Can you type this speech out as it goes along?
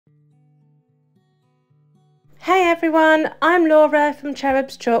Hey everyone, I'm Laura from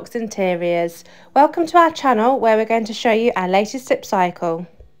Cherubs Chalks Interiors. Welcome to our channel where we're going to show you our latest upcycle.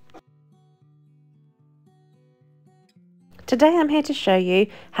 Today I'm here to show you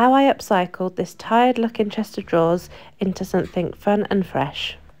how I upcycled this tired looking chest of drawers into something fun and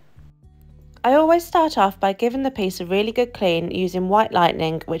fresh. I always start off by giving the piece a really good clean using white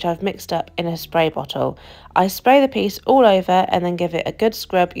lightning, which I've mixed up in a spray bottle. I spray the piece all over and then give it a good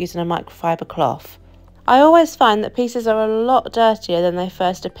scrub using a microfiber cloth. I always find that pieces are a lot dirtier than they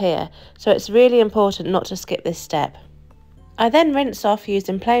first appear, so it's really important not to skip this step. I then rinse off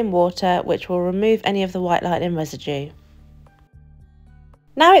using plain water, which will remove any of the white lightning residue.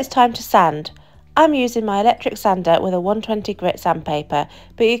 Now it's time to sand. I'm using my electric sander with a 120 grit sandpaper,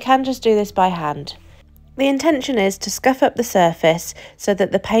 but you can just do this by hand. The intention is to scuff up the surface so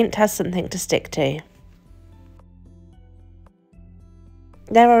that the paint has something to stick to.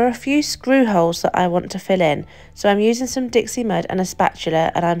 There are a few screw holes that I want to fill in, so I'm using some Dixie mud and a spatula,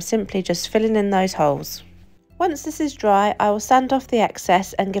 and I'm simply just filling in those holes. Once this is dry, I will sand off the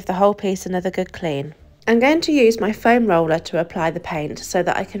excess and give the whole piece another good clean. I'm going to use my foam roller to apply the paint so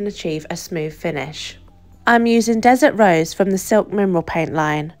that I can achieve a smooth finish. I'm using Desert Rose from the Silk Mineral Paint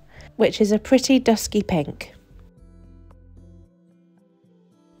line, which is a pretty dusky pink.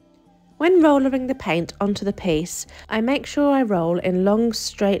 When rollering the paint onto the piece, I make sure I roll in long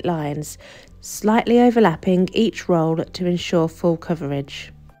straight lines, slightly overlapping each roll to ensure full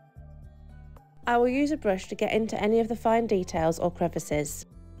coverage. I will use a brush to get into any of the fine details or crevices.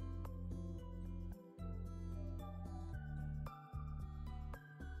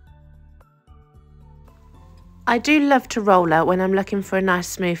 I do love to roller when I'm looking for a nice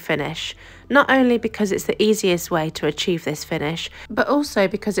smooth finish, not only because it's the easiest way to achieve this finish, but also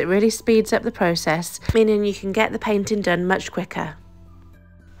because it really speeds up the process, meaning you can get the painting done much quicker.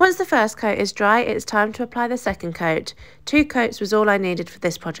 Once the first coat is dry, it's time to apply the second coat. 2 coats was all I needed for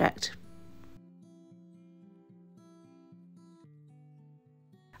this project.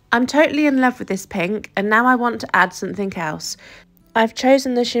 I'm totally in love with this pink, and now I want to add something else. I've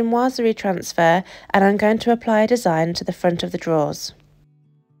chosen the Chinoiserie transfer, and I'm going to apply a design to the front of the drawers.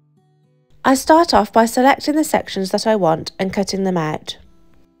 I start off by selecting the sections that I want and cutting them out.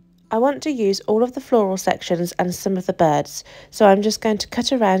 I want to use all of the floral sections and some of the birds, so I'm just going to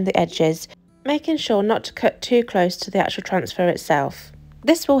cut around the edges, making sure not to cut too close to the actual transfer itself.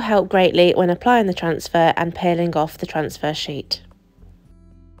 This will help greatly when applying the transfer and peeling off the transfer sheet.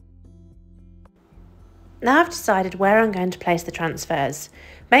 Now I've decided where I'm going to place the transfers.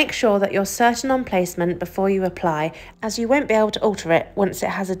 Make sure that you're certain on placement before you apply, as you won't be able to alter it once it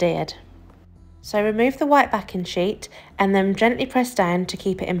has adhered. So remove the white backing sheet and then gently press down to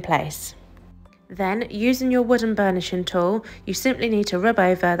keep it in place. Then, using your wooden burnishing tool, you simply need to rub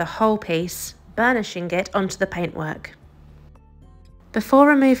over the whole piece, burnishing it onto the paintwork. Before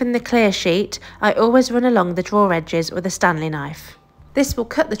removing the clear sheet, I always run along the drawer edges with a Stanley knife. This will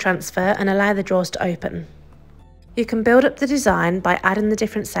cut the transfer and allow the drawers to open. You can build up the design by adding the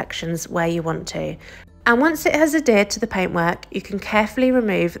different sections where you want to, and once it has adhered to the paintwork, you can carefully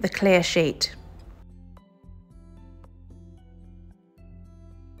remove the clear sheet.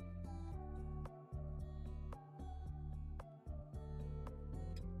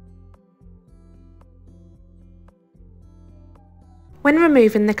 When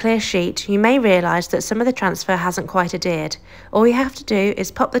removing the clear sheet, you may realise that some of the transfer hasn't quite adhered. All you have to do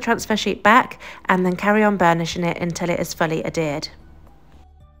is pop the transfer sheet back and then carry on burnishing it until it is fully adhered.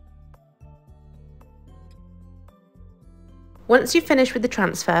 Once you've finished with the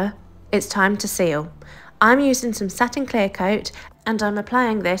transfer, it's time to seal. I'm using some satin clear coat and I'm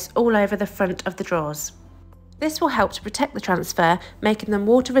applying this all over the front of the drawers. This will help to protect the transfer, making them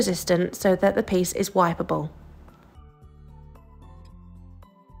water resistant so that the piece is wipeable.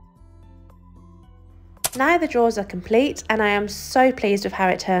 Now the drawers are complete and I am so pleased with how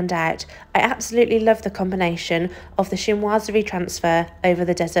it turned out. I absolutely love the combination of the Chinoiserie transfer over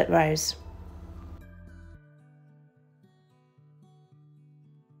the Desert Rose.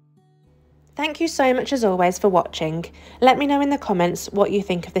 Thank you so much as always for watching. Let me know in the comments what you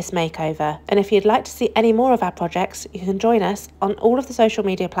think of this makeover, and if you'd like to see any more of our projects, you can join us on all of the social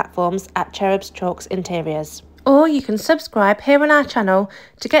media platforms at Cherubs Chalks Interiors. Or you can subscribe here on our channel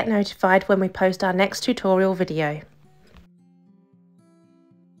to get notified when we post our next tutorial video.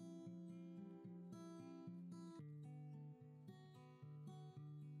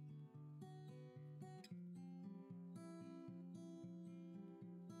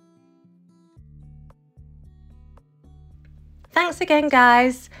 Thanks again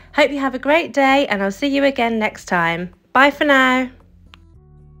guys, hope you have a great day and I'll see you again next time. Bye for now.